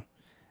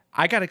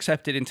 I got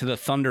accepted into the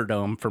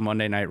Thunderdome for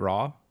Monday Night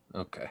Raw.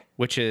 Okay.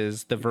 Which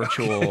is the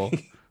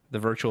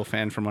virtual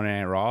fan for Monday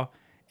Night Raw.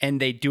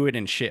 And they do it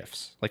in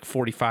shifts, like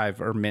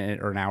 45 or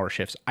minute or an hour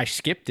shifts. I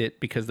skipped it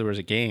because there was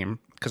a game,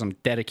 because I'm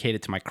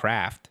dedicated to my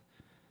craft.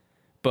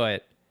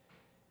 But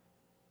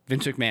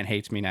Vince McMahon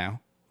hates me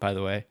now, by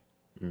the way.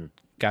 I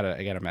got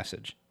a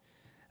message.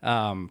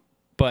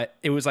 But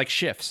it was like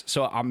shifts.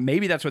 So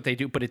maybe that's what they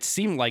do. But it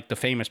seemed like the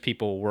famous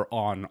people were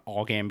on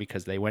all game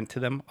because they went to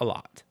them a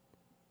lot.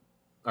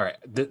 All right.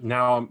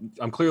 Now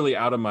I'm clearly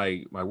out of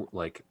my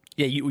like.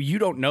 Yeah, you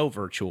don't know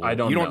virtual. I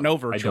don't. You don't know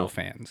virtual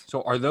fans.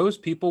 So are those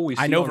people we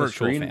see? I know on the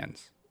virtual screen?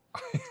 fans.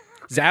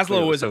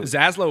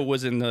 Zaslow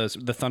was in the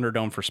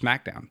Thunderdome for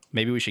SmackDown.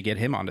 Maybe we should get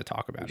him on to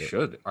talk about it.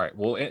 Should. All right.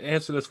 Well,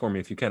 answer this for me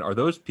if you can. Are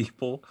those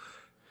people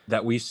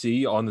that we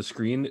see on the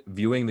screen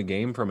viewing the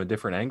game from a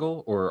different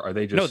angle, or are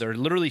they just... No, they're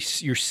literally,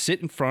 you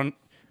sit in front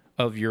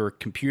of your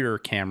computer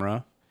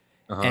camera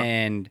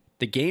and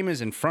the game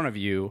is in front of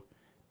you,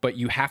 but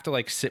you have to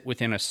like sit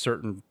within a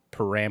certain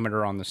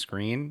parameter on the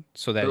screen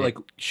so that it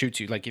shoots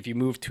you. Like if you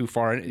move too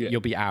far,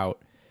 you'll be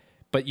out,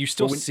 but you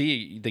still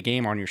see the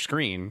game on your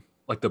screen.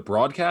 Like the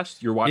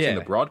broadcast, you're watching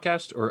the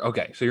broadcast, or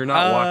okay, so you're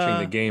not watching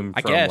the game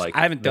from like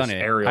I haven't done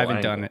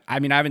it. I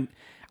mean,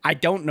 I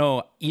don't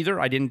know either.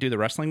 I didn't do the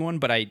wrestling one,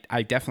 but I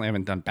definitely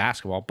haven't done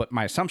basketball. But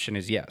my assumption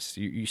is yes,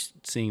 you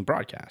seeing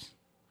broadcast.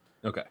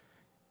 Okay.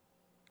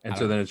 And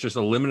so then it's just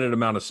a limited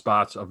amount of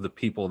spots of the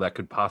people that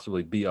could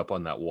possibly be up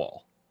on that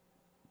wall.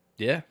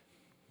 Yeah.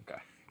 Okay.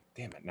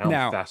 Damn it.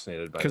 Now I'm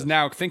fascinated by this. Because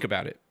now think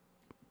about it.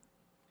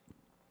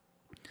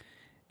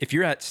 If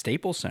you're at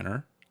Staples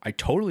Center, I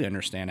totally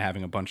understand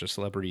having a bunch of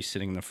celebrities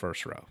sitting in the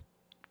first row.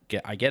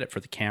 I get it for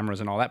the cameras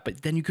and all that,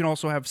 but then you can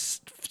also have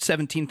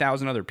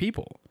 17,000 other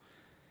people.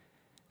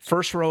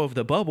 First row of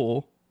the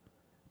bubble,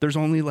 there's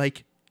only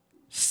like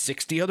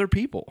 60 other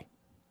people.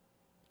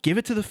 Give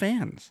it to the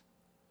fans.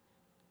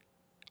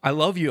 I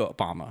love you,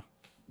 Obama.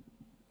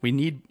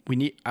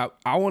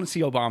 I want to see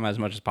Obama as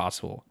much as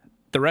possible.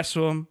 The rest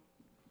of them,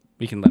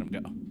 we can let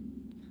them go.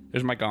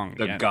 There's my gong.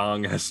 The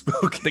gong has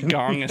spoken. The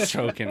gong has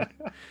spoken.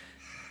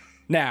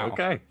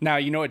 Now,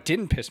 you know what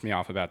didn't piss me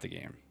off about the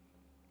game?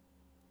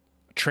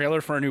 A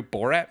trailer for a new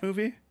Borat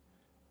movie?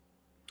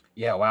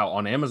 Yeah, wow.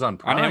 On Amazon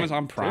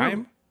Prime?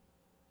 Dude.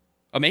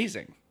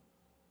 Amazing.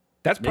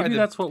 Maybe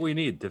that's what we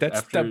need. Maybe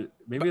that's what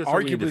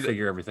we need to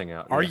figure everything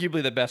out.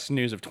 Arguably the best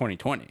news of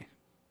 2020.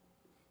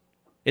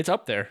 It's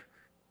up there.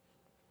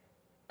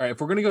 All right,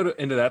 if we're going to go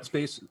into that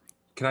space,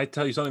 can I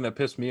tell you something that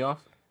pissed me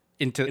off?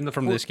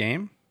 From this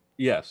game?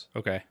 Yes.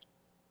 Okay.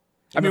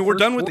 We're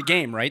done with the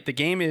game, right? The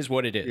game is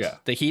what it is. Yeah.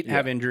 The Heat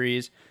have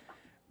injuries.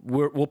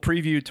 We'll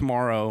preview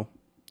tomorrow,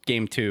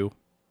 Game 2,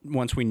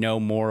 once we know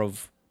more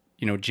of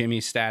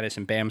Jimmy's status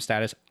and Bam's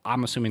status.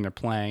 I'm assuming they're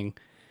playing,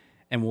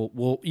 and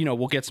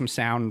we'll get some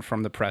sound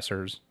from the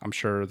pressers. I'm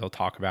sure they'll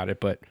talk about it,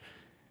 but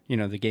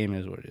the game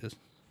is what it is.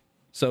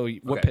 So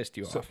what pissed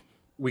you off?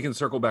 We can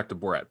circle back to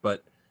Borat,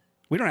 but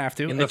we don't have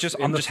to. I'm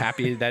just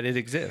happy that it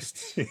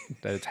exists,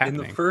 that it's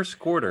happening. In the first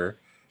quarter,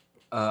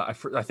 I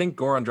think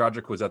Goran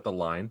Dragic was at the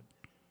line,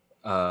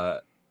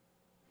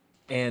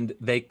 and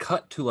they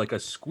cut to like a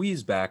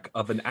squeeze back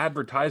of an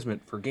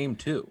advertisement for Game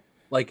 2.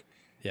 Like,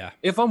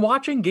 if I'm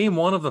watching Game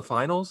 1 of the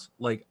finals,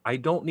 like I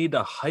don't need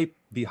to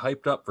be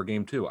hyped up for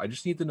Game 2. I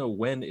just need to know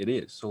when it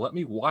is. So let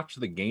me watch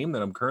the game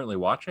that I'm currently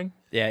watching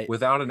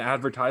without an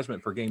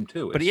advertisement for Game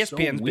 2. But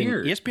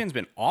ESPN's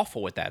been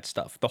awful with that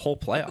stuff the whole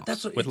playoffs.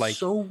 It's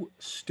so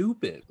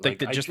stupid. Like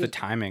the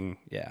timing,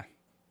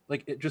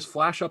 Like it just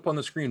flash up on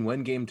the screen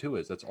when Game 2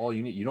 is. That's all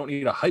you need. You don't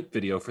need a hype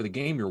video for the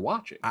game you're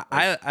watching.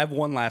 I have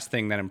one last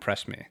thing that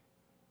impressed me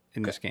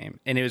in this game,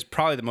 and it was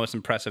probably the most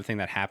impressive thing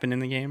that happened in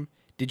the game.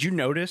 Did you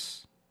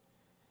notice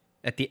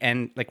at the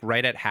end, like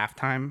right at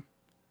halftime,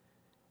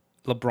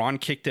 LeBron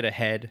kicked it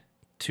ahead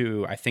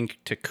to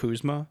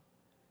Kuzma,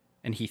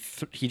 and he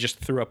just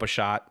threw up a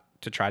shot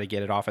to try to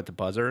get it off at the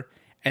buzzer,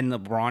 and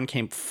LeBron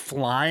came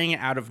flying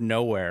out of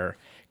nowhere,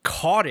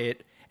 caught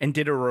it, and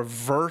did a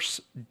reverse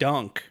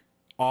dunk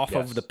off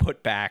of the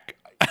putback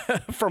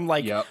from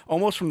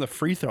almost from the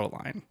free throw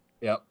line.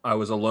 Yep. I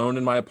was alone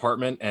in my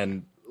apartment,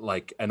 and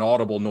like an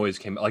audible noise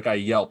came, like I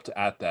yelped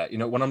at that. You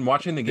know, when I'm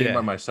watching the game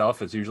by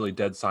myself, it's usually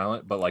dead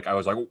silent, but like I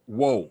was like,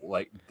 whoa,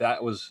 like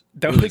that was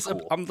really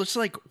cool. I'm just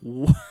like,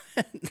 what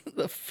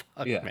the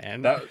fuck,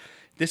 man?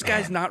 This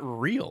guy's not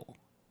real.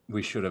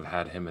 We should have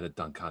had him in a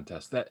dunk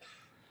contest.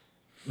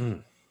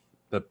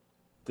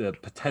 The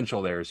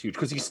potential there is huge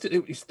because he's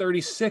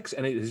 36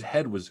 and his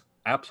head was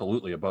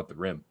absolutely above the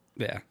rim.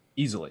 Yeah.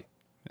 Easily.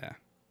 Yeah.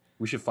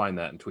 We should find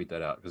that and tweet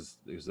that out because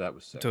that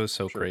was sick. It was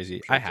so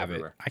crazy. I have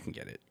everywhere. It. I can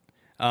get it.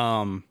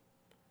 All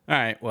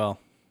right. Well,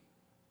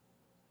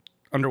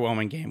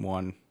 underwhelming game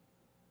 1.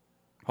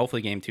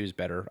 Hopefully game 2 is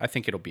better. I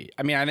think it'll be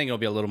a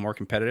little more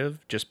competitive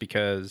just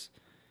because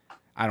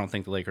I don't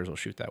think the Lakers will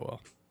shoot that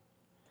well.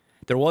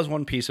 There was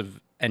one piece of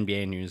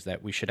NBA news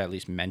that we should at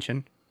least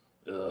mention.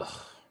 Ugh.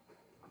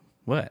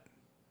 What?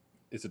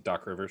 Is it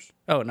Doc Rivers?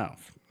 Oh, no.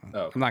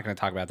 Oh. I'm not going to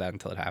talk about that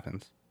until it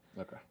happens.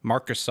 Okay.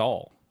 Marc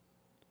Gasol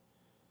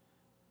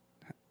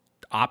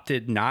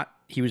opted not.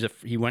 He was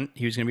going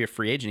to be a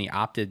free agent. He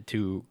opted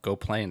to go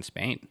play in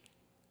Spain.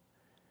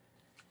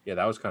 Yeah,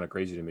 that was kind of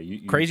crazy to me.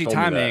 You crazy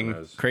timing.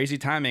 Crazy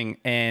timing.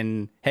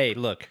 And hey,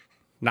 look,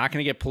 not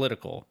going to get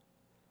political,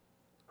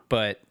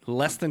 but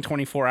less than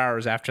 24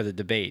 hours after the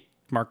debate,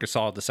 Marc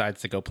Gasol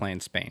decides to go play in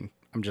Spain.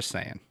 I'm just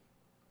saying.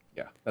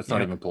 Yeah, that's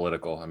not even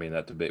political. I mean,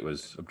 that debate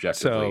was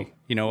objectively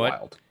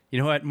wild. You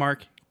know what,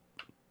 Mark?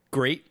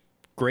 Great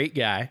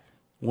guy.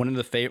 One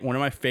of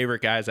my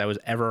favorite guys I was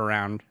ever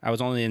around. I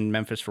was only in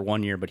Memphis for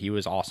 1 year, but he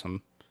was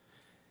awesome.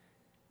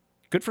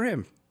 Good for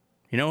him.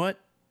 You know what?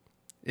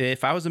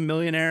 If I was a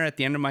millionaire at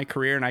the end of my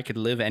career and I could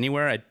live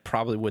anywhere, I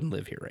probably wouldn't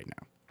live here right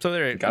now. So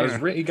there, he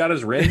got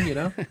his ring. You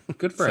know,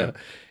 good for him.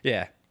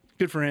 Yeah,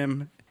 good for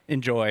him.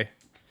 Enjoy.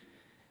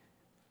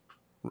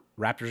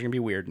 Raptors are gonna be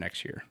weird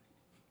next year.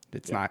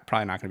 It's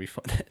probably not gonna be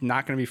fun.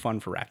 Not gonna be fun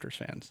for Raptors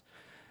fans.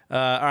 All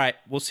right,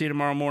 we'll see you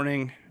tomorrow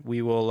morning.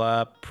 We will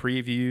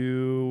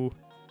preview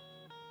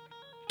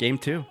Game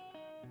 2.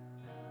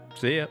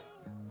 See ya.